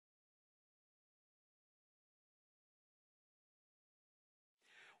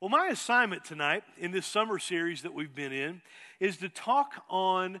Well, my assignment tonight in this summer series that we've been in is to talk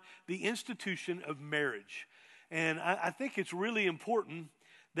on the institution of marriage. And I think it's really important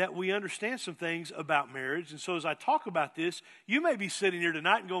that we understand some things about marriage. And so as I talk about this, you may be sitting here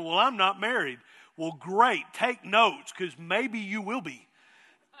tonight and going, well, I'm not married. Well, great. Take notes, because maybe you will be.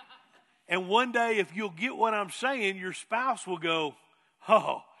 And one day, if you'll get what I'm saying, your spouse will go,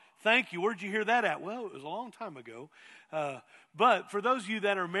 oh, thank you. Where'd you hear that at? Well, it was a long time ago. But for those of you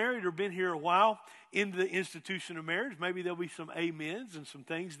that are married or been here a while in the institution of marriage, maybe there'll be some amens and some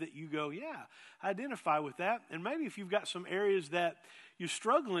things that you go, yeah, I identify with that. And maybe if you've got some areas that you're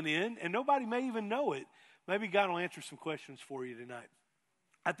struggling in and nobody may even know it, maybe God will answer some questions for you tonight.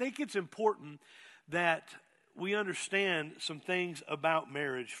 I think it's important that we understand some things about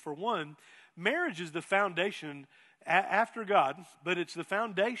marriage. For one, marriage is the foundation after God, but it's the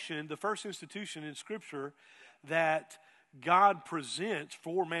foundation, the first institution in Scripture that God presents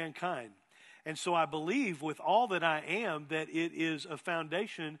for mankind. And so I believe with all that I am that it is a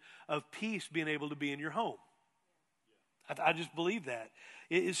foundation of peace being able to be in your home. I just believe that.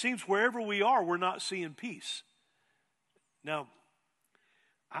 It seems wherever we are, we're not seeing peace. Now,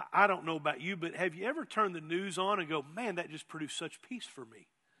 I don't know about you, but have you ever turned the news on and go, man, that just produced such peace for me?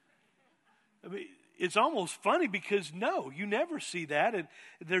 I mean, it's almost funny because, no, you never see that, and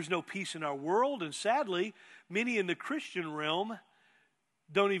there's no peace in our world, and sadly, many in the Christian realm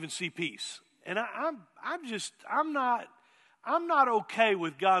don't even see peace. And I'm not okay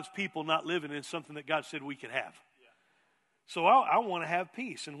with God's people not living in something that God said we could have. So I want to have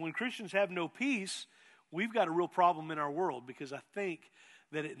peace, and when Christians have no peace, we've got a real problem in our world, because I think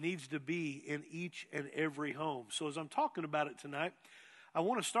that it needs to be in each and every home. So as I'm talking about it tonight, I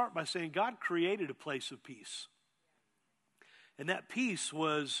want to start by saying God created a place of peace. And that peace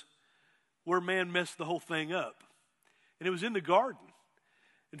was where man messed the whole thing up. And it was in the garden.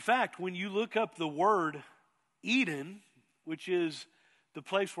 In fact, when you look up the word Eden, which is the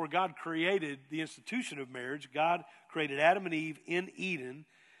place where God created the institution of marriage, God created Adam and Eve in Eden.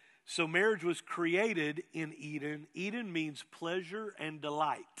 So marriage was created in Eden. Eden means pleasure and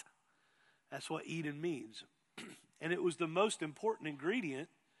delight. That's what Eden means. And it was the most important ingredient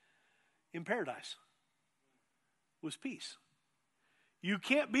in paradise, was peace. You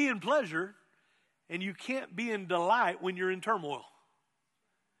can't be in pleasure and you can't be in delight when you're in turmoil.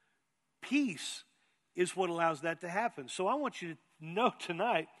 Peace is what allows that to happen. So I want you to know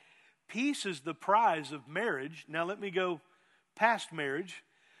tonight, peace is the prize of marriage. Now let me go past marriage,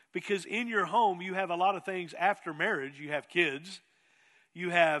 because in your home you have a lot of things after marriage. You have kids, you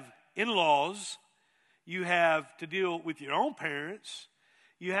have in-laws, you have to deal with your own parents.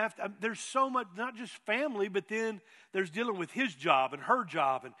 You have to, there's so much, not just family, but then there's dealing with his job and her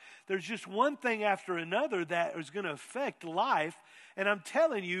job. And there's just one thing after another that is going to affect life. And I'm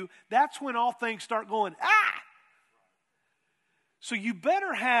telling you, that's when all things start going, ah! So you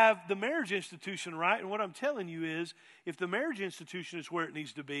better have the marriage institution right. And what I'm telling you is, if the marriage institution is where it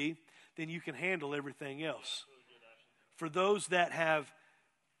needs to be, then you can handle everything else. For those that have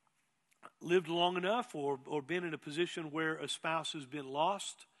lived long enough or been in a position where a spouse has been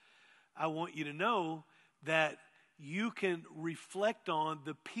lost, I want you to know that you can reflect on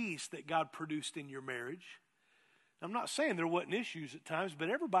the peace that God produced in your marriage. I'm not saying there wasn't issues at times, but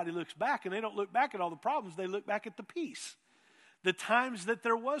everybody looks back, and they don't look back at all the problems. They look back at the peace. The times that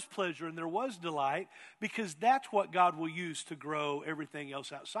there was pleasure and there was delight, because that's what God will use to grow everything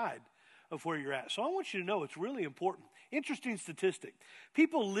else outside of where you're at. So I want you to know it's really important. Interesting statistic.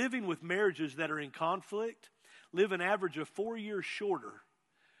 People living with marriages that are in conflict live an average of 4 years shorter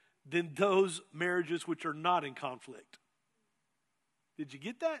than those marriages which are not in conflict. Did you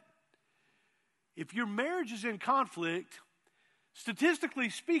get that? If your marriage is in conflict, statistically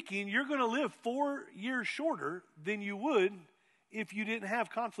speaking, you're going to live 4 years shorter than you would if you didn't have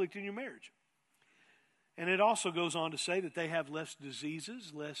conflict in your marriage. And it also goes on to say that they have less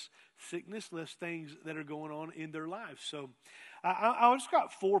diseases, less sickness, less things that are going on in their lives. So I just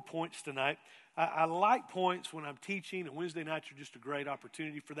got 4 points tonight. I like points when I'm teaching, and Wednesday nights are just a great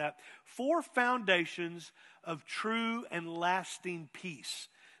opportunity for that. 4 foundations of true and lasting peace.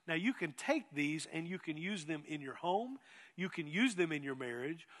 Now, you can take these and you can use them in your home, you can use them in your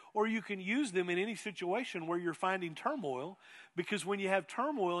marriage, or you can use them in any situation where you're finding turmoil, because when you have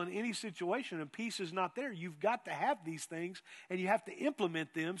turmoil in any situation and peace is not there, you've got to have these things and you have to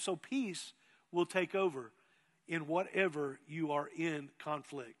implement them so peace will take over in whatever you are in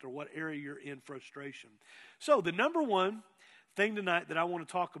conflict or what area you're in frustration. So the number one thing tonight that I want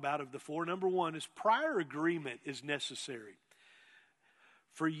to talk about of the 4, number 1 is prior agreement is necessary.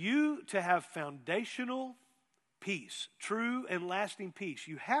 For you to have foundational peace, true and lasting peace,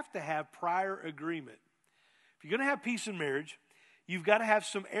 you have to have prior agreement. If you're going to have peace in marriage, you've got to have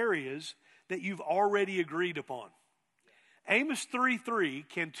some areas that you've already agreed upon. Amos 3:3,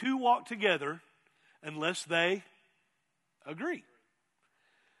 can two walk together unless they agree?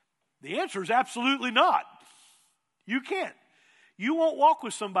 The answer is absolutely not. You can't. You won't walk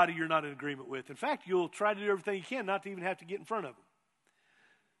with somebody you're not in agreement with. In fact, you'll try to do everything you can not to even have to get in front of them.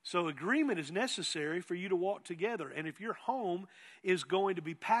 So agreement is necessary for you to walk together. And if your home is going to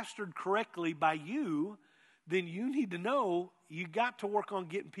be pastored correctly by you, then you need to know you got to work on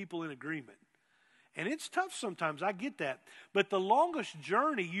getting people in agreement. And it's tough sometimes, I get that. But the longest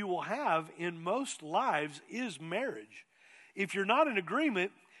journey you will have in most lives is marriage. If you're not in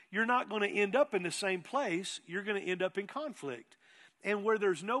agreement, you're not going to end up in the same place. You're going to end up in conflict. And where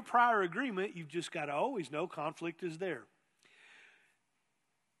there's no prior agreement, you've just got to always know conflict is there.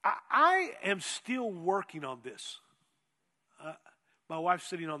 I am still working on this. My wife's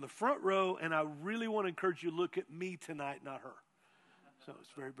sitting on the front row, and I really want to encourage you to look at me tonight, not her. So it's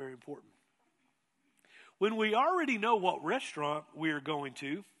very, very important. When we already know what restaurant we are going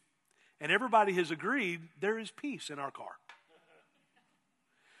to, and everybody has agreed, there is peace in our car.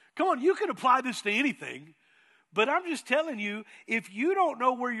 Come on, you can apply this to anything, but I'm just telling you, if you don't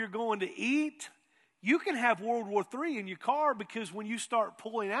know where you're going to eat, you can have World War III in your car, because when you start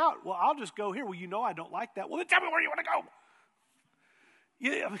pulling out, well, I'll just go here. Well, you know I don't like that. Well, then tell me where you want to go.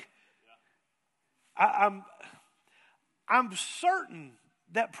 Yeah, I'm certain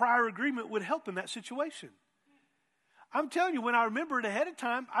that prior agreement would help in that situation. I'm telling you, when I remember it ahead of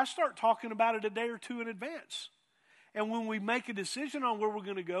time, I start talking about it a day or two in advance. And when we make a decision on where we're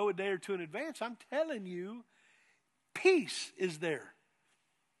going to go a day or two in advance, I'm telling you, peace is there.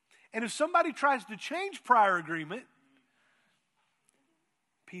 And if somebody tries to change prior agreement,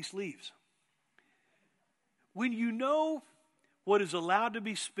 peace leaves. When you know what is allowed to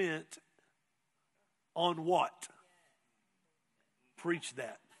be spent on what, preach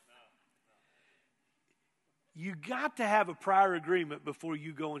that. You got to have a prior agreement before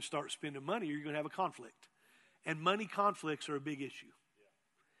you go and start spending money, or you're going to have a conflict. And money conflicts are a big issue.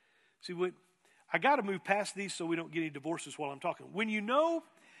 See, I got to move past these so we don't get any divorces while I'm talking. When you know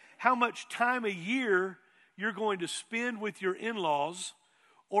how much time a year you're going to spend with your in-laws,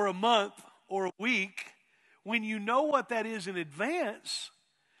 or a month, or a week, when you know what that is in advance,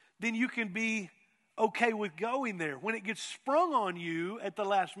 then you can be okay with going there. When it gets sprung on you at the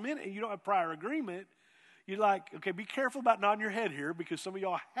last minute and you don't have prior agreement, you're like, okay, be careful about nodding your head here, because some of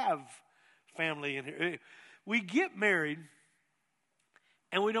y'all have family in here. We get married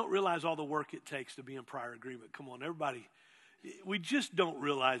and we don't realize all the work it takes to be in prior agreement. Come on, everybody. We just don't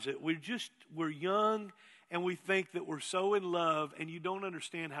realize it. We're young and we think that we're so in love, and you don't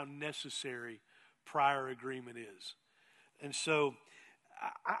understand how necessary prior agreement is. And so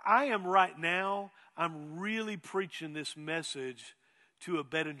I am right now, I'm really preaching this message to a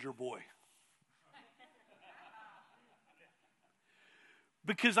Bettinger boy.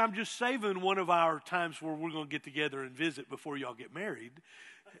 Because I'm just saving one of our times where we're going to get together and visit before y'all get married.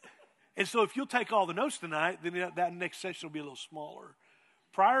 And so if you'll take all the notes tonight, then that next session will be a little smaller.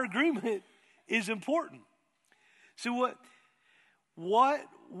 Prior agreement is important. See, what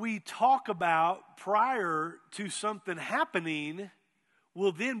we talk about prior to something happening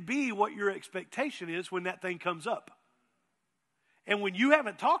will then be what your expectation is when that thing comes up. And when you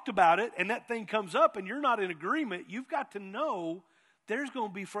haven't talked about it and that thing comes up and you're not in agreement, you've got to know there's going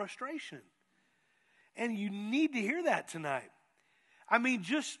to be frustration. And you need to hear that tonight. I mean,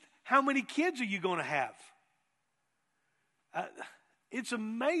 just how many kids are you going to have? It's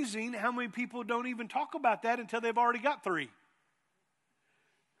amazing how many people don't even talk about that until they've already got 3.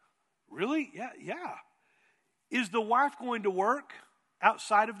 Really? Yeah. Is the wife going to work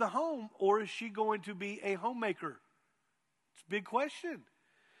outside of the home, or is she going to be a homemaker? It's a big question.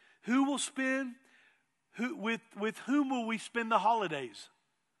 With whom will we spend the holidays?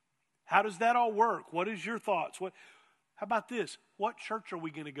 How does that all work? What is your thoughts? How about this? What church are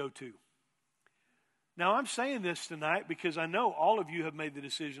we going to go to? Now, I'm saying this tonight because I know all of you have made the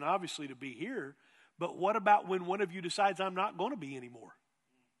decision, obviously, to be here. But what about when one of you decides I'm not going to be anymore?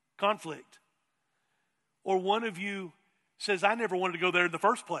 Conflict. Or one of you says, I never wanted to go there in the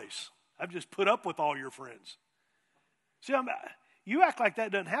first place. I've just put up with all your friends. See, you act like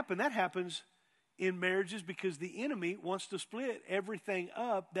that doesn't happen. That happens in marriages because the enemy wants to split everything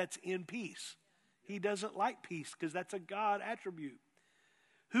up that's in peace. He doesn't like peace because that's a God attribute.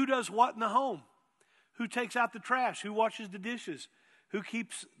 Who does what in the home? Who takes out the trash? Who washes the dishes? Who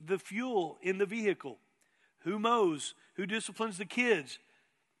keeps the fuel in the vehicle? Who mows? Who disciplines the kids?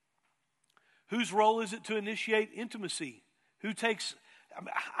 Whose role is it to initiate intimacy? Who takes,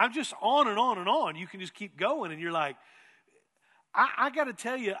 I'm just on and on and on. You can just keep going, and you're like, I got to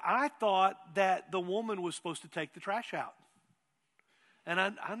tell you, I thought that the woman was supposed to take the trash out. And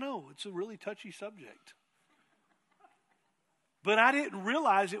I know it's a really touchy subject. But I didn't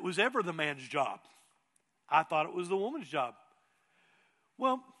realize it was ever the man's job. I thought it was the woman's job.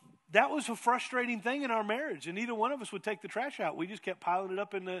 Well, that was a frustrating thing in our marriage, and neither one of us would take the trash out. We just kept piling it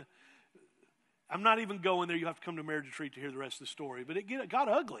up in the, I'm not even going there. You have to come to Marriage Retreat to hear the rest of the story. But it got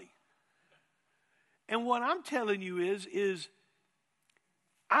ugly. And what I'm telling you is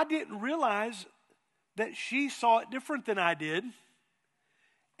I didn't realize that she saw it different than I did.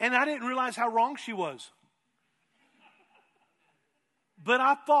 And I didn't realize how wrong she was. But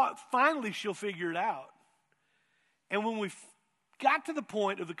I thought finally she'll figure it out. And when we got to the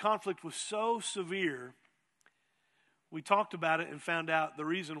point of the conflict was so severe, we talked about it and found out the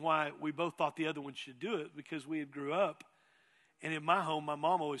reason why we both thought the other one should do it, because we had grew up. And in my home, my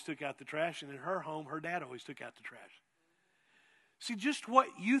mom always took out the trash. And in her home, her dad always took out the trash. See, just what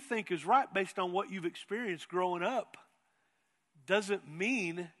you think is right based on what you've experienced growing up doesn't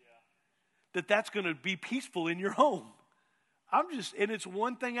mean that that's going to be peaceful in your home. And it's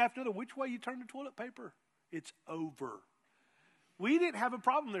one thing after another. Which way you turn the toilet paper, it's over. We didn't have a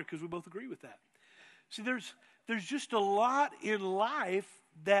problem there because we both agree with that. See, there's just a lot in life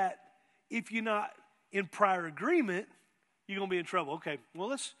that if you're not in prior agreement, you're going to be in trouble. Okay, well,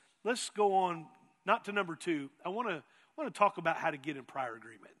 let's go on, not to number 2. I want to talk about how to get in prior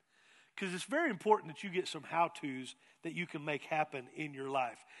agreement, because it's very important that you get some how-tos that you can make happen in your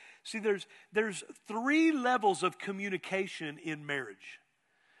life. See, there's 3 levels of communication in marriage.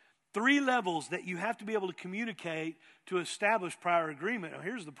 3 levels that you have to be able to communicate to establish prior agreement. Now,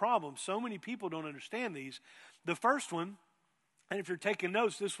 here's the problem. So many people don't understand these. The first one, and if you're taking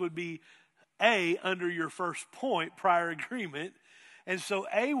notes, this would be A under your first point, prior agreement. And so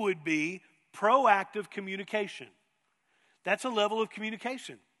A would be proactive communication. That's a level of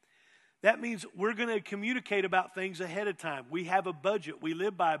communication. That means we're going to communicate about things ahead of time. We have a budget. We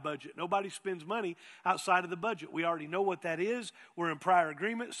live by a budget. Nobody spends money outside of the budget. We already know what that is. We're in prior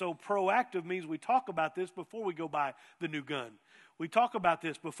agreement. So proactive means we talk about this before we go buy the new gun. We talk about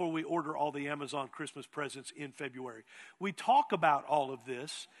this before we order all the Amazon Christmas presents in February. We talk about all of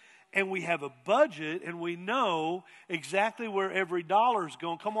this, and we have a budget, and we know exactly where every dollar is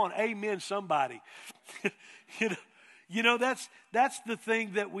going. Come on, amen, somebody. You know, that's the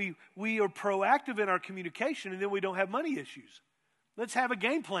thing that we are proactive in our communication, and then we don't have money issues. Let's have a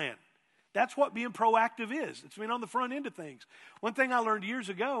game plan. That's what being proactive is. It's being on the front end of things. One thing I learned years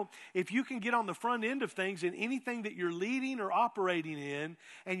ago, if you can get on the front end of things in anything that you're leading or operating in,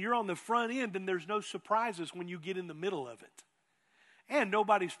 and you're on the front end, then there's no surprises when you get in the middle of it. And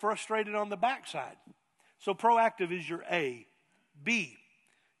nobody's frustrated on the backside. So proactive is your A. B,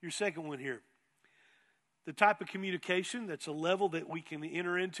 your second one here. The type of communication that's a level that we can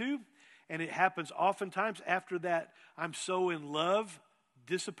enter into, and it happens oftentimes after that I'm so in love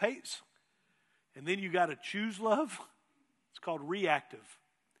dissipates, and then you got to choose love. It's called reactive.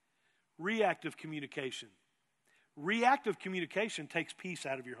 Reactive communication. Reactive communication takes peace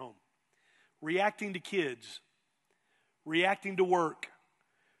out of your home. Reacting to kids, reacting to work,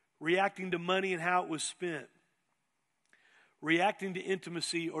 reacting to money and how it was spent, reacting to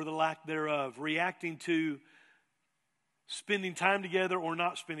intimacy or the lack thereof, reacting to spending time together or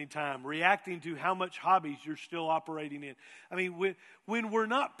not spending time, reacting to how much hobbies you're still operating in. I mean, when we're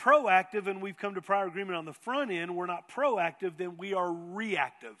not proactive and we've come to prior agreement on the front end, we're not proactive, then we are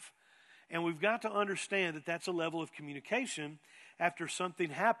reactive. And we've got to understand that that's a level of communication after something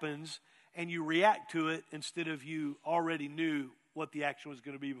happens and you react to it instead of you already knew what the action was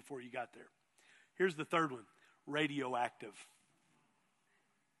going to be before you got there. Here's the third one. Radioactive.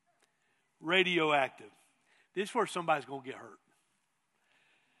 Radioactive. This is where somebody's going to get hurt.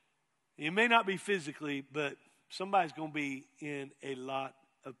 It may not be physically, but somebody's going to be in a lot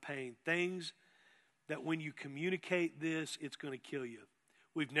of pain. Things that when you communicate this, it's going to kill you.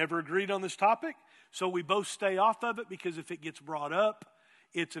 We've never agreed on this topic, so we both stay off of it because if it gets brought up,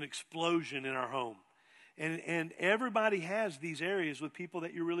 it's an explosion in our home. And everybody has these areas with people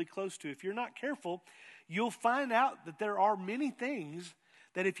that you're really close to. If you're not careful, you'll find out that there are many things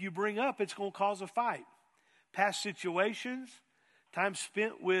that if you bring up, it's going to cause a fight. Past situations, time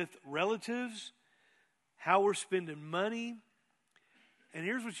spent with relatives, how we're spending money. And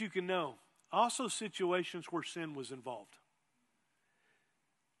here's what you can know. Also situations where sin was involved.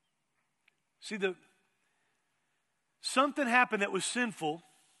 See, something happened that was sinful,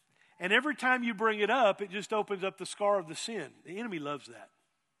 and every time you bring it up, it just opens up the scar of the sin. The enemy loves that.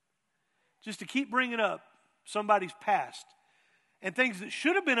 just to keep bringing up somebody's past and things that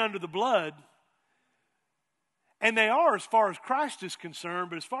should have been under the blood, and they are as far as Christ is concerned,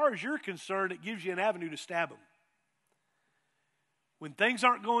 but as far as you're concerned, it gives you an avenue to stab them. When things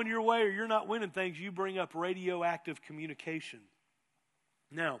aren't going your way or you're not winning things, you bring up radioactive communication.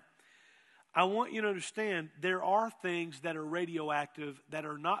 Now, I want you to understand there are things that are radioactive that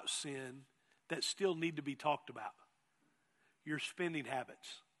are not sin that still need to be talked about. Your spending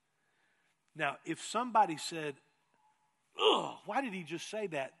habits. Now, if somebody said, "Ugh, why did he just say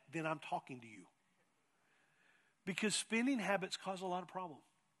that?" then I'm talking to you. Because spending habits cause a lot of problems.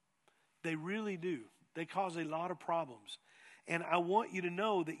 They really do. They cause a lot of problems. And I want you to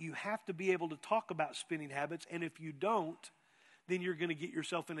know that you have to be able to talk about spending habits. And if you don't, then you're going to get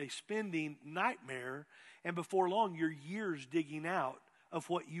yourself in a spending nightmare. And before long, you're years digging out of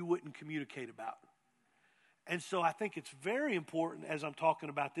what you wouldn't communicate about. And so I think it's very important as I'm talking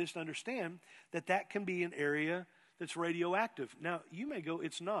about this to understand that that can be an area that's radioactive. Now, you may go,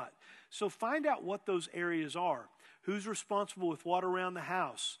 it's not. So find out what those areas are. Who's responsible with what around the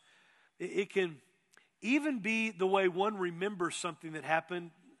house? It can even be the way one remembers something that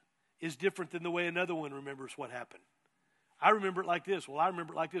happened is different than the way another one remembers what happened. I remember it like this. Well, I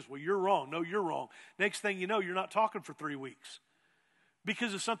remember it like this. Well, you're wrong. No, you're wrong. Next thing you know, you're not talking for 3 weeks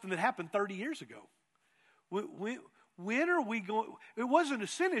because of something that happened 30 years ago. When are we going? It wasn't a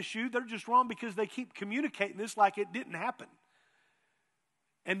sin issue. They're just wrong because they keep communicating this like it didn't happen.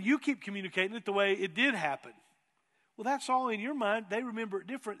 And you keep communicating it the way it did happen. Well, that's all in your mind. They remember it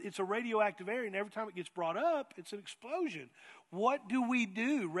different. It's a radioactive area, and every time it gets brought up, it's an explosion. What do we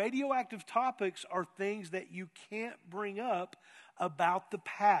do? Radioactive topics are things that you can't bring up about the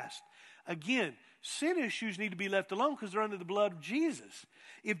past. Again, sin issues need to be left alone because they're under the blood of Jesus.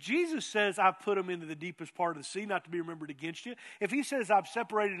 If Jesus says, "I've put them into the deepest part of the sea, not to be remembered against you," if he says, "I've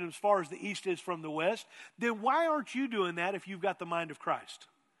separated them as far as the east is from the west," then why aren't you doing that if you've got the mind of Christ?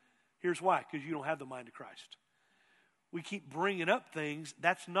 Here's why, because you don't have the mind of Christ. We keep bringing up things,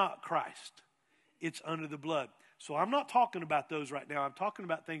 that's not Christ. It's under the blood. So I'm not talking about those right now. I'm talking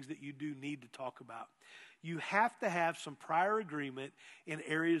about things that you do need to talk about. You have to have some prior agreement in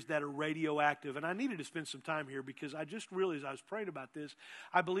areas that are radioactive. And I needed to spend some time here because I just realized I was praying about this.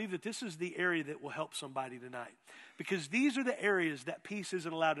 I believe that this is the area that will help somebody tonight. Because these are the areas that peace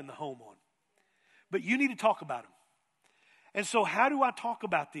isn't allowed in the home on. But you need to talk about them. And so how do I talk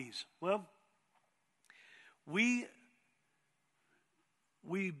about these? Well, we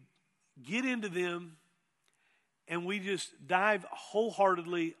get into them and we just dive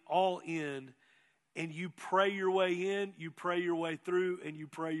wholeheartedly all in, and you pray your way in, you pray your way through, and you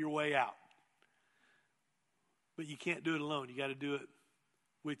pray your way out. But you can't do it alone. You got to do it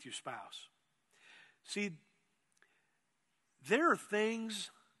with your spouse. See, there are things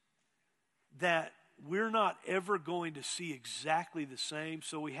that we're not ever going to see exactly the same,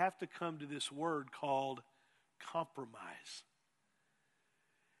 so we have to come to this word called compromise.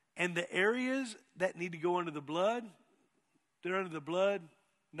 And the areas that need to go under the blood, they're under the blood,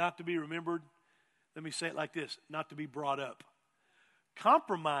 not to be remembered. Let me say it like this, not to be brought up.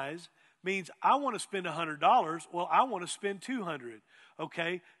 Compromise means I want to spend $100. Well, I want to spend $200.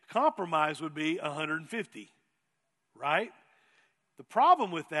 Okay, compromise would be $150, right? The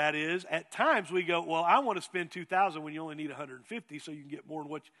problem with that is at times we go, well, I want to spend $2,000 when you only need $150 so you can get more than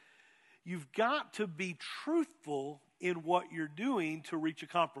what you've got to be truthful in what you're doing to reach a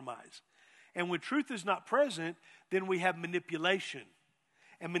compromise. And when truth is not present, then we have manipulation.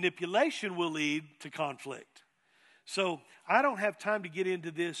 And manipulation will lead to conflict. So I don't have time to get into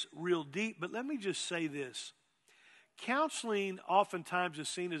this real deep, but let me just say this. Counseling oftentimes is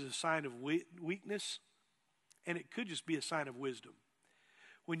seen as a sign of weakness, and it could just be a sign of wisdom.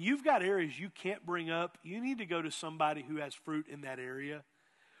 When you've got areas you can't bring up, you need to go to somebody who has fruit in that area,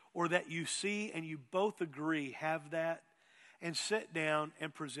 or that you see and you both agree have that, and sit down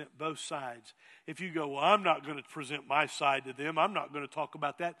and present both sides. If you go, well, I'm not going to present my side to them, I'm not going to talk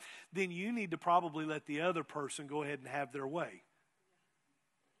about that, then you need to probably let the other person go ahead and have their way.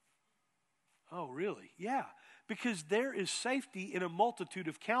 Oh, really? Yeah, because there is safety in a multitude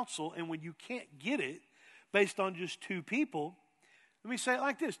of counsel, and when you can't get it based on just two people, let me say it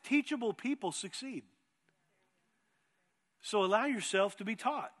like this, teachable people succeed. So allow yourself to be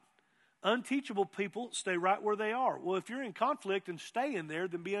taught. Unteachable people stay right where they are. Well, if you're in conflict and stay in there,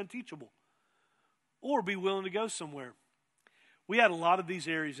 then be unteachable. Or be willing to go somewhere. We had a lot of these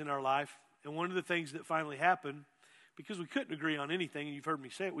areas in our life, and one of the things that finally happened, because we couldn't agree on anything, and you've heard me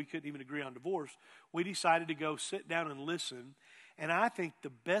say it, we couldn't even agree on divorce, we decided to go sit down and listen And I think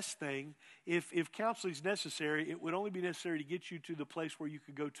the best thing, if counseling is necessary, it would only be necessary to get you to the place where you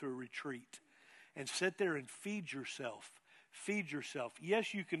could go to a retreat and sit there and feed yourself. Feed yourself.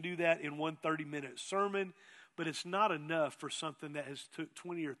 Yes, you can do that in one 30-minute sermon, but it's not enough for something that has took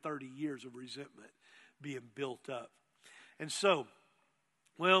 20 or 30 years of resentment being built up. And so,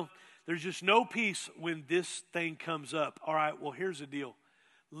 well, there's just no peace when this thing comes up. All right, well, here's the deal.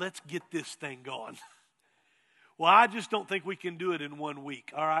 Let's get this thing going. Well, I just don't think we can do it in 1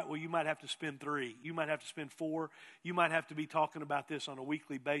 week. All right, well, you might have to spend 3. You might have to spend 4. You might have to be talking about this on a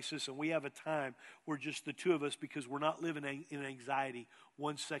weekly basis, and we have a time where just the two of us, because we're not living in anxiety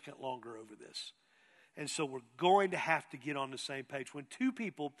 1 second longer over this. And so we're going to have to get on the same page. When two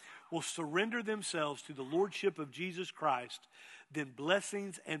people will surrender themselves to the lordship of Jesus Christ, then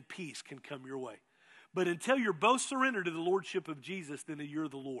blessings and peace can come your way. But until you're both surrendered to the lordship of Jesus, then you're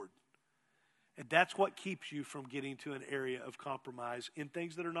the Lord. And that's what keeps you from getting to an area of compromise in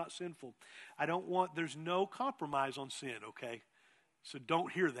things that are not sinful. There's no compromise on sin, okay? So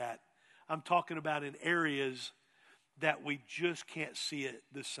don't hear that. I'm talking about in areas that we just can't see it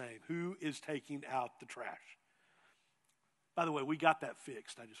the same. Who is taking out the trash? By the way, we got that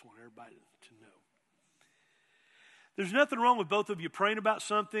fixed. I just want everybody to know. There's nothing wrong with both of you praying about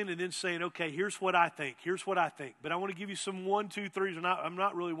something and then saying, okay, here's what I think. Here's what I think. But I want to give you some 1, 2, 3s. I'm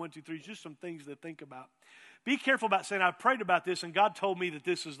not really 1, 2, 3s, just some things to think about. Be careful about saying, I prayed about this and God told me that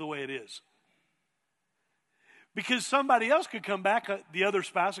this is the way it is. Because somebody else could come back, the other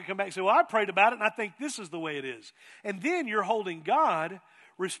spouse could come back and say, well, I prayed about it and I think this is the way it is. And then you're holding God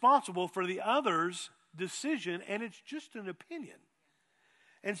responsible for the other's decision, and it's just an opinion.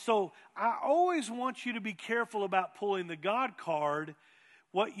 And so I always want you to be careful about pulling the God card.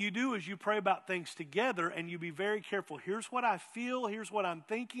 What you do is you pray about things together and you be very careful. Here's what I feel. Here's what I'm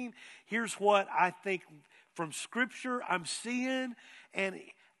thinking. Here's what I think from Scripture I'm seeing. And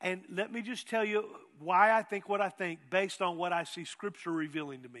let me just tell you why I think what I think based on what I see Scripture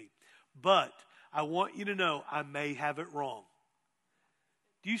revealing to me. But I want you to know I may have it wrong.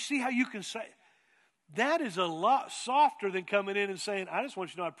 Do you see how you can say that is a lot softer than coming in and saying, I just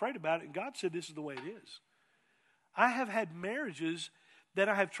want you to know I prayed about it and God said this is the way it is. I have had marriages that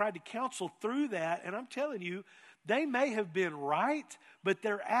I have tried to counsel through that, and I'm telling you, they may have been right, but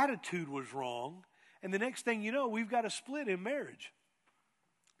their attitude was wrong. And the next thing you know, we've got a split in marriage.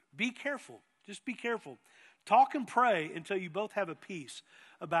 Be careful. Just be careful. Talk and pray until you both have a peace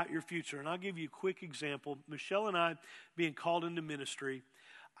about your future. And I'll give you a quick example. Michelle and I being called into ministry,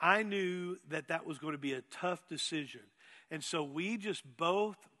 I knew that was going to be a tough decision. And so we just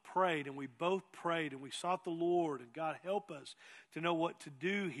both prayed and we sought the Lord, and God help us to know what to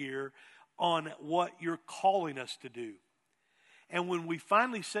do here on what you're calling us to do. And when we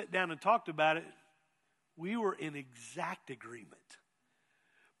finally sat down and talked about it, we were in exact agreement.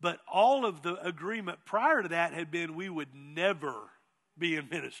 But all of the agreement prior to that had been we would never be in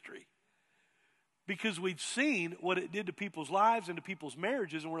ministry. Because we'd seen what it did to people's lives and to people's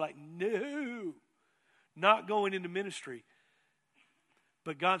marriages, and we're like, no, not going into ministry.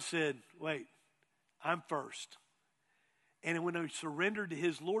 But God said, wait, I'm first. And when we surrendered to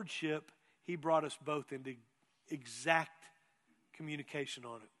His lordship, He brought us both into exact communication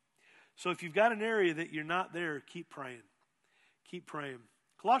on it. So if you've got an area that you're not there, keep praying. Keep praying.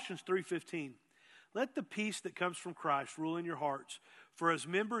 Colossians 3:15. Let the peace that comes from Christ rule in your hearts. For as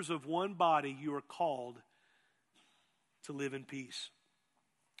members of one body, you are called to live in peace.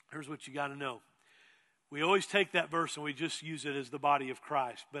 Here's what you got to know. We always take that verse and we just use it as the body of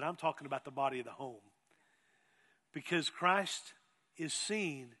Christ. But I'm talking about the body of the home. Because Christ is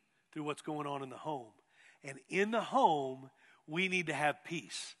seen through what's going on in the home. And in the home, we need to have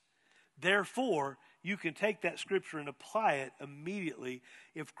peace. Therefore, you can take that scripture and apply it immediately.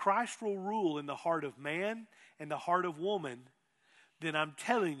 If Christ will rule in the heart of man and the heart of woman, then I'm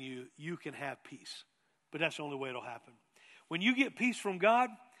telling you, you can have peace. But that's the only way it'll happen. When you get peace from God,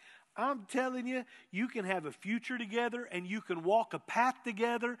 I'm telling you, you can have a future together and you can walk a path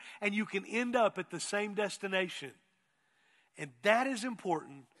together and you can end up at the same destination. And that is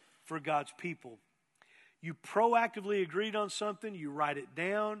important for God's people. You proactively agreed on something, you write it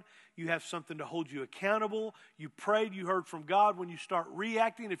down, you have something to hold you accountable, you prayed, you heard from God. When you start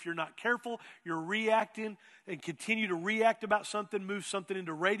reacting, if you're not careful, you're reacting and continue to react about something, move something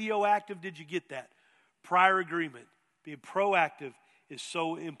into radioactive. Did you get that? Prior agreement. Being proactive is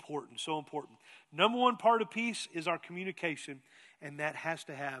so important, so important. Number one part of peace is our communication, and that has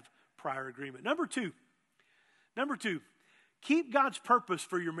to have prior agreement. Number two, keep God's purpose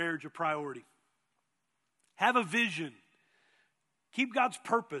for your marriage a priority. Have a vision. Keep God's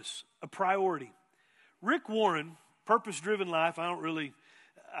purpose a priority. Rick Warren Purpose-driven life, I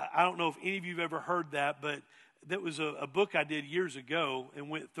don't know if any of you have ever heard that, but that was a book I did years ago and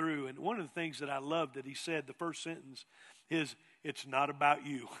went through. And one of the things that I loved that he said, the first sentence is, "It's not about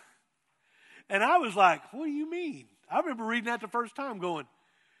you." And I was like, what do you mean? I remember reading that the first time going,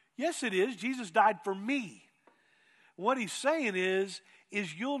 yes, it is. Jesus died for me. What he's saying is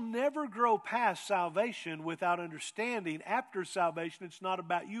you'll never grow past salvation without understanding after salvation it's not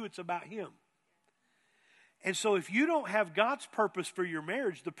about you, it's about him. And so if you don't have God's purpose for your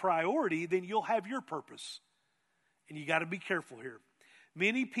marriage, the priority, then you'll have your purpose. And you got to be careful here.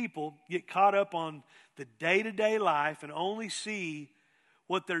 Many people get caught up on the day-to-day life and only see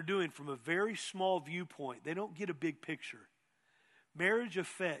what they're doing from a very small viewpoint. They don't get a big picture. Marriage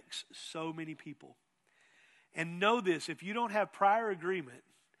affects so many people. And know this, if you don't have prior agreement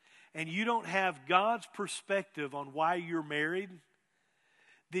and you don't have God's perspective on why you're married,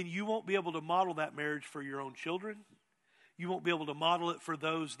 then you won't be able to model that marriage for your own children. You won't be able to model it for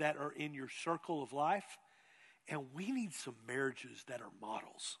those that are in your circle of life. And we need some marriages that are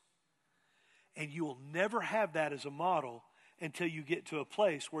models. And you will never have that as a model until you get to a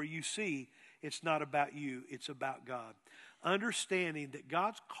place where you see it's not about you, it's about God. Understanding that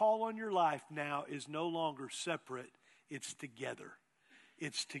God's call on your life now is no longer separate, it's together.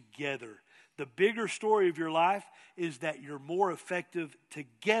 It's together. The bigger story of your life is that you're more effective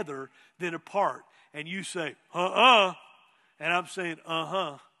together than apart. And you say, and I'm saying,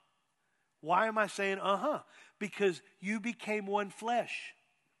 Why am I saying Because you became one flesh.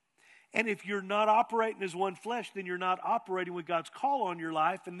 And if you're not operating as one flesh, then you're not operating with God's call on your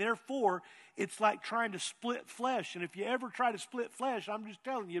life. And therefore, it's like trying to split flesh. And if you ever try to split flesh, I'm just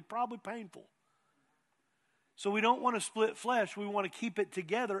telling you, it's probably painful. So we don't want to split flesh. We want to keep it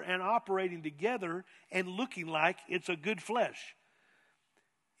together and operating together and looking like it's a good flesh.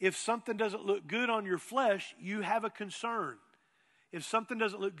 If something doesn't look good on your flesh, you have a concern. If something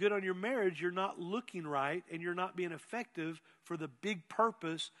doesn't look good on your marriage, you're not looking right and you're not being effective for the big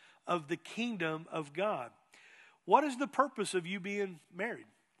purpose of the kingdom of God. What is the purpose of you being married?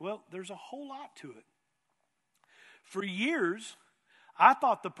 Well, there's a whole lot to it. For years, I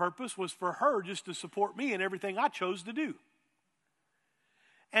thought the purpose was for her just to support me in everything I chose to do.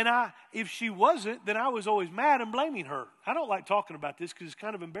 And if she wasn't, then I was always mad and blaming her. I don't like talking about this because it's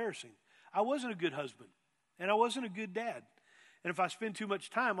kind of embarrassing. I wasn't a good husband, and I wasn't a good dad. And if I spend too much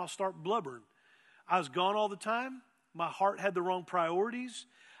time, I'll start blubbering. I was gone all the time. My heart had the wrong priorities.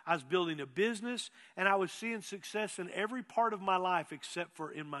 I was building a business, and I was seeing success in every part of my life except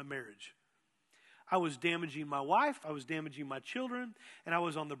for in my marriage. I was damaging my wife, I was damaging my children, and I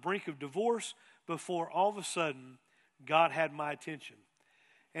was on the brink of divorce before all of a sudden God had my attention.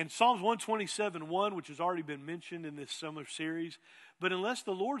 And Psalms 127:1, which has already been mentioned in this summer series, but unless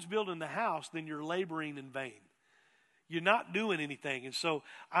the Lord's building the house, then you're laboring in vain. You're not doing anything. And so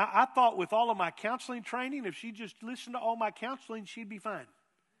I thought with all of my counseling training, if she just listened to all my counseling, she'd be fine.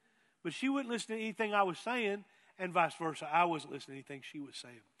 But she wouldn't listen to anything I was saying, and vice versa. I wasn't listening to anything she was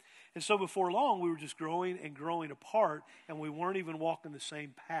saying. And so before long, we were just growing and growing apart, and we weren't even walking the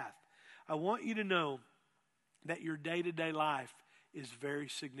same path. I want you to know that your day-to-day life is very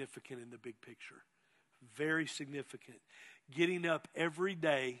significant in the big picture. Very significant. Getting up every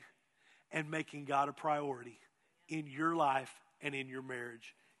day and making God a priority in your life and in your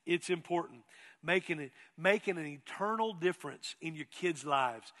marriage. It's important. Making an eternal difference in your kids'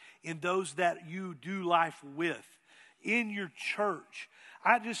 lives, in those that you do life with, in your church.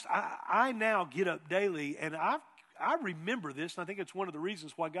 I now get up daily, and I remember this, and I think it's one of the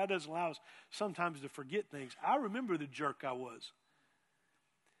reasons why God doesn't allow us sometimes to forget things. I remember the jerk I was.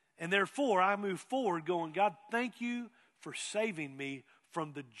 And therefore, I move forward going, God, thank you for saving me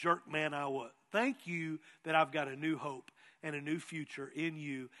from the jerk man I was. Thank you that I've got a new hope and a new future in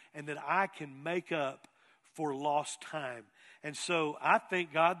you, and that I can make up for lost time. And so I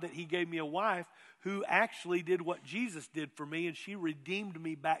thank God that he gave me a wife who actually did what Jesus did for me, and she redeemed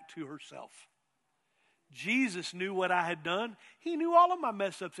me back to herself. Jesus knew what I had done. He knew all of my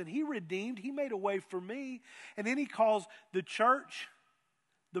mess ups, and he redeemed. He made a way for me. And then he calls the church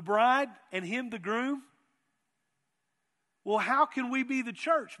the bride and him the groom. Well, how can we be the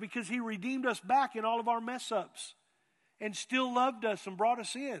church? Because he redeemed us back in all of our mess ups and still loved us and brought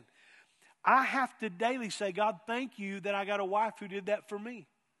us in. I have to daily say, God, thank you that I got a wife who did that for me.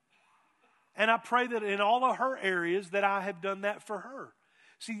 And I pray that in all of her areas that I have done that for her.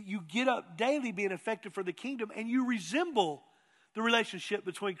 See, you get up daily being effective for the kingdom, and you resemble the relationship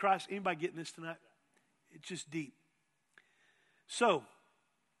between Christ. Anybody getting this tonight? It's just deep. So,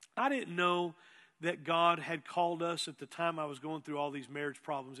 I didn't know that God had called us at the time I was going through all these marriage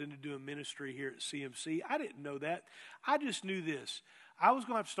problems into doing ministry here at CMC. I didn't know that. I just knew this. I was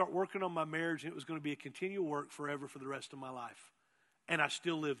going to have to start working on my marriage, and it was going to be a continual work forever for the rest of my life. And I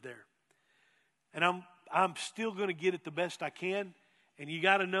still live there. And I'm still going to get it the best I can. And you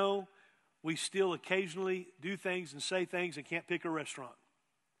got to know, we still occasionally do things and say things and can't pick a restaurant.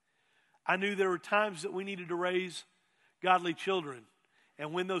 I knew there were times that we needed to raise godly children.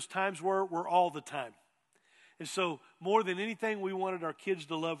 And when those times were all the time. And so more than anything, we wanted our kids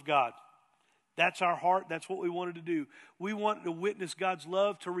to love God. That's our heart. That's what we wanted to do. We wanted to witness God's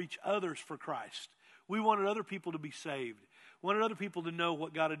love to reach others for Christ. We wanted other people to be saved. We wanted other people to know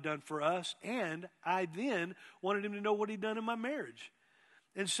what God had done for us. And I then wanted him to know what he'd done in my marriage.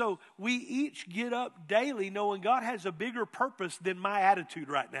 And so we each get up daily knowing God has a bigger purpose than my attitude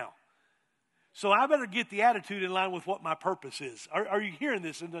right now. So I better get the attitude in line with what my purpose is. Are you hearing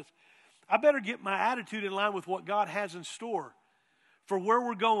this? I better get my attitude in line with what God has in store for where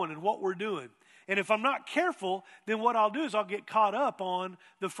we're going and what we're doing. And if I'm not careful, then what I'll do is I'll get caught up on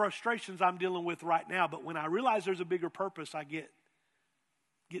the frustrations I'm dealing with right now. But when I realize there's a bigger purpose, I get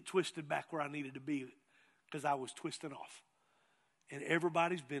twisted back where I needed to be because I was twisting off. And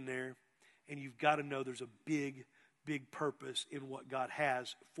everybody's been there, and you've got to know there's a big, big purpose in what God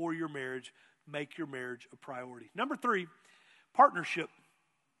has for your marriage. Make your marriage a priority. Number 3, partnership.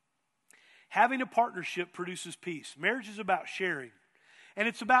 Having a partnership produces peace. Marriage is about sharing, and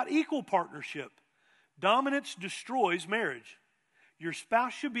it's about equal partnership. Dominance destroys marriage. Your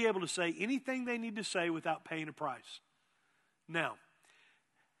spouse should be able to say anything they need to say without paying a price. Now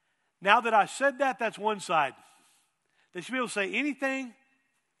that I said that, that's one side. They should be able to say anything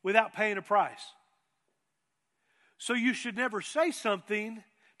without paying a price. So you should never say something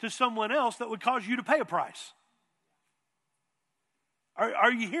to someone else that would cause you to pay a price.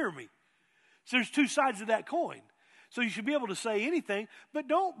 Are you hearing me? So there's two sides of that coin. So you should be able to say anything, but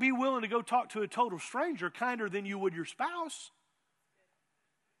don't be willing to go talk to a total stranger kinder than you would your spouse.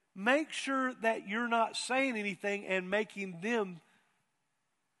 Make sure that you're not saying anything and making them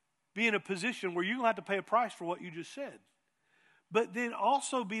be in a position where you're going to have to pay a price for what you just said. But then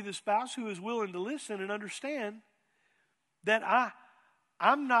also be the spouse who is willing to listen and understand that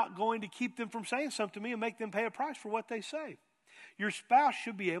I'm not going to keep them from saying something to me and make them pay a price for what they say. Your spouse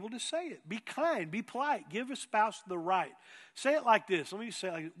should be able to say it. Be kind, be polite, give a spouse the right. Say it like this. Let me say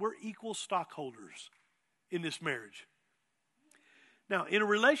it like this. We're equal stockholders in this marriage. Now, in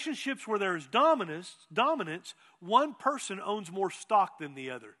relationships where there is dominance, one person owns more stock than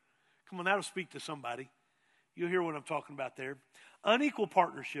the other. Come on, that'll speak to somebody. You'll hear what I'm talking about there. Unequal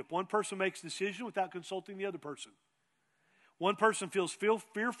partnership. One person makes a decision without consulting the other person. One person feels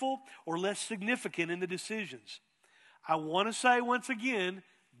fearful or less significant in the decisions. I want to say once again,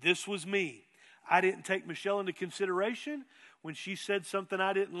 this was me. I didn't take Michelle into consideration. When she said something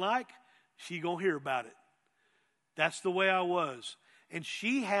I didn't like, she gonna hear about it. That's the way I was. And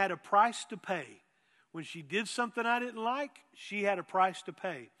she had a price to pay. When she did something I didn't like, she had a price to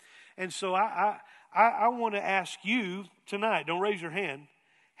pay. And so I want to ask you tonight, don't raise your hand,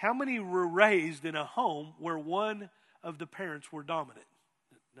 how many were raised in a home where one of the parents were dominant?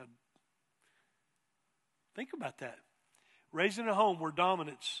 Now, think about that. Raised in a home where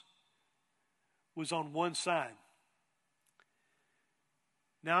dominance was on one side.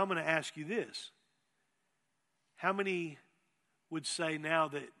 Now I'm going to ask you this. How many would say now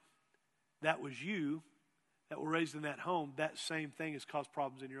that that was you that were raised in that home, that same thing has caused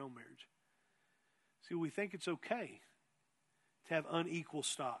problems in your own marriage? See, we think it's okay to have unequal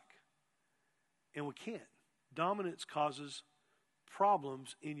stock, and we can't. Dominance causes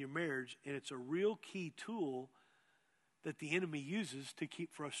problems in your marriage, and it's a real key tool that the enemy uses to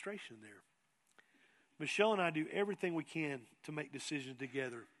keep frustration there. Michelle and I do everything we can to make decisions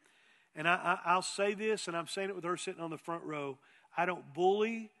together. And I'll say this, and I'm saying it with her sitting on the front row. I don't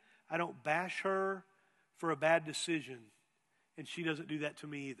bully. I don't bash her for a bad decision. And she doesn't do that to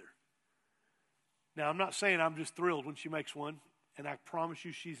me either. Now, I'm not saying I'm just thrilled when she makes one, and I promise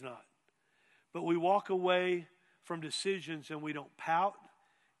you she's not. But we walk away from decisions and we don't pout,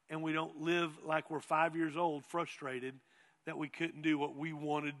 and we don't live like we're 5 years old, frustrated that we couldn't do what we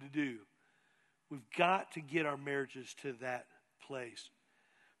wanted to do. We've got to get our marriages to that place.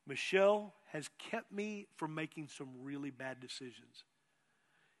 Michelle has kept me from making some really bad decisions.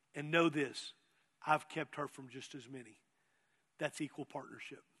 And know this, I've kept her from just as many. That's equal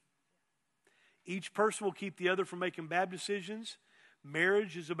partnership. Each person will keep the other from making bad decisions.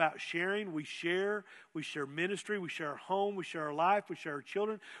 Marriage is about sharing. We share ministry, we share our home, we share our life, we share our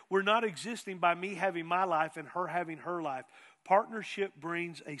children. We're not existing by me having my life and her having her life. partnership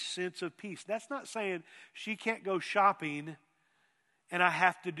brings a sense of peace. That's not saying she can't go shopping and I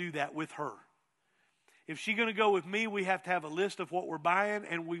have to do that with her. If she's going to go with me, we have to have a list of what we're buying,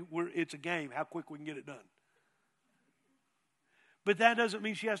 and it's a game, how quick we can get it done. But that doesn't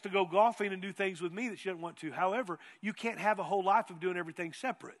mean she has to go golfing and do things with me that she doesn't want to. However, you can't have a whole life of doing everything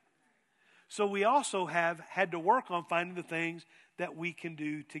separate. So we also have had to work on finding the things that we can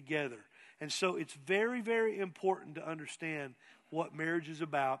do together. And so it's very, very important to understand what marriage is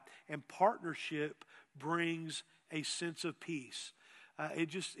about. And partnership brings a sense of peace.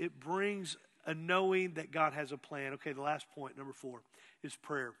 It brings a knowing that God has a plan. Okay, the last point, number 4, is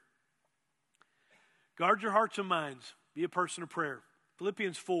prayer. Guard your hearts and minds. Be a person of prayer.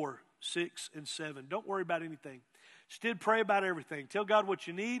 Philippians 4, 6, and 7. Don't worry about anything. Instead, pray about everything. Tell God what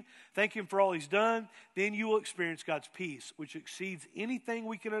you need. Thank Him for all He's done. Then you will experience God's peace, which exceeds anything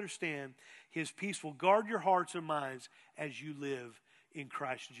we can understand. His peace will guard your hearts and minds as you live in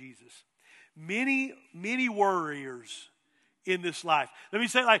Christ Jesus. Many, many warriors in this life. Let me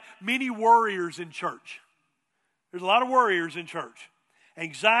say it like many warriors in church. There's a lot of warriors in church.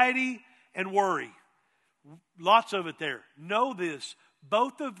 Anxiety and worry. Lots of it there. Know this.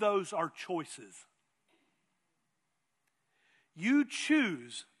 Both of those are choices. You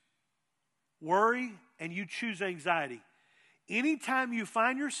choose worry and you choose anxiety. Anytime you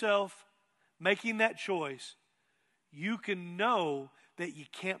find yourself making that choice, you can know that you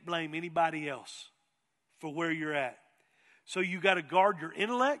can't blame anybody else for where you're at. So you got to guard your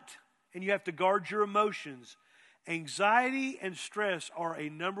intellect and you have to guard your emotions. Anxiety and stress are a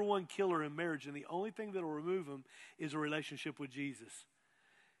number one killer in marriage, and the only thing that will remove them is a relationship with Jesus.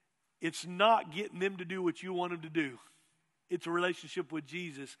 It's not getting them to do what you want them to do. It's a relationship with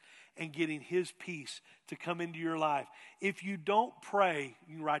Jesus and getting His peace to come into your life. If you don't pray,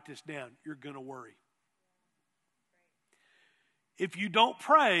 you can write this down, you're going to worry. If you don't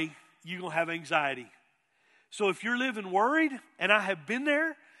pray, you're going to have anxiety. So if you're living worried, and I have been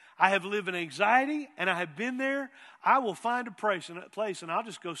there, I have lived in anxiety, and I have been there, I will find a place, and I'll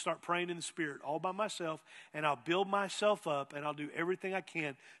just go start praying in the Spirit all by myself, and I'll build myself up, and I'll do everything I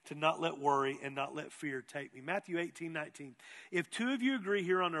can to not let worry and not let fear take me. Matthew 18:19. If 2 of you agree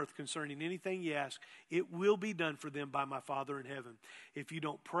here on earth concerning anything you ask, it will be done for them by my Father in heaven. If you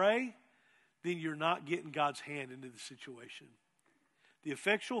don't pray, then you're not getting God's hand into the situation. The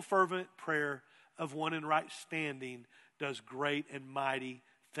effectual, fervent prayer of one in right standing does great and mighty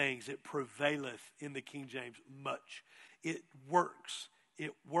things. It prevaileth in the King James much. It works.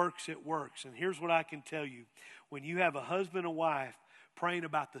 It works. It works. And here's what I can tell you. When you have a husband and wife praying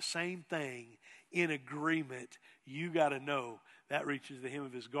about the same thing in agreement, you got to know that reaches the hem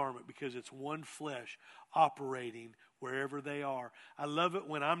of His garment, because it's one flesh operating wherever they are. I love it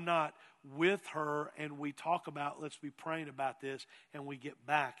when I'm not with her and we talk about, let's be praying about this, and we get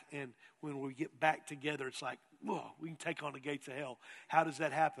back. And when we get back together, it's like, whoa, we can take on the gates of hell. How does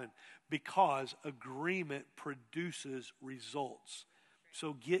that happen? Because agreement produces results.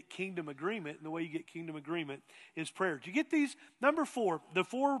 So get kingdom agreement, and the way you get kingdom agreement is prayer. Do you get these? Number 4, the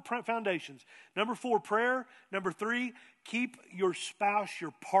 4 foundations. Number 4, prayer. Number 3, keep your spouse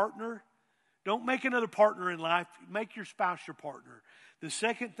your partner. Don't make another partner in life. Make your spouse your partner. The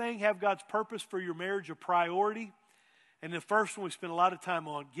second thing, have God's purpose for your marriage a priority. And the first one we spend a lot of time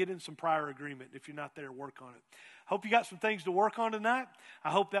on, get in some prior agreement. If you're not there, work on it. Hope you got some things to work on tonight. I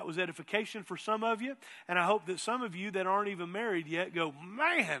hope that was edification for some of you. And I hope that some of you that aren't even married yet go,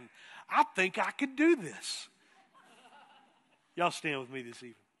 man, I think I could do this. Y'all stand with me this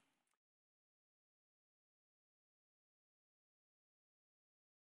evening.